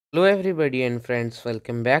Hello everybody and friends,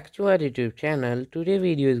 welcome back to our YouTube channel. Today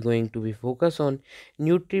video is going to be focused on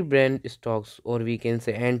Nutriband stocks, or we can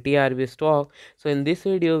say NTRB stock. So in this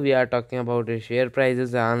video we are talking about the share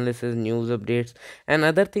prices, analysis, news updates and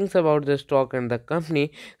other things about the stock and the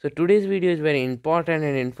company. So today's video is very important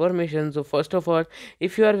and information. So first of all,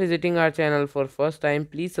 if you are visiting our channel for first time,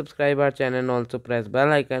 please subscribe our channel and also press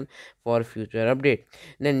bell icon for future update.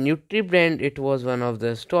 Then Nutriband, it was one of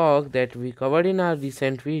the stock that we covered in our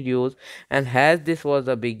recent videos, and as this was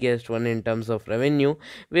the biggest one in terms of revenue,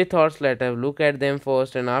 we thought let us look at them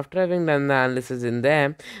first, and after having done the analysis in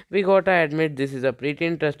them, we gotta admit this is a pretty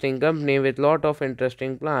interesting company with lot of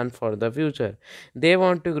interesting plan for the future. They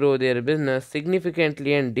want to grow their business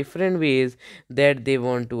significantly in different ways that they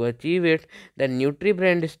want to achieve it. The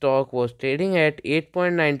Nutriband stock was trading at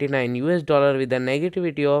 8.99 US dollar with a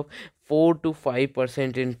negativity of 4 to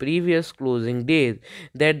 5% in previous closing days,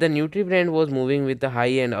 that the Nutriband was moving with a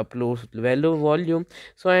high and upload value volume.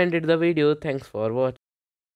 So I ended the video. Thanks for watching.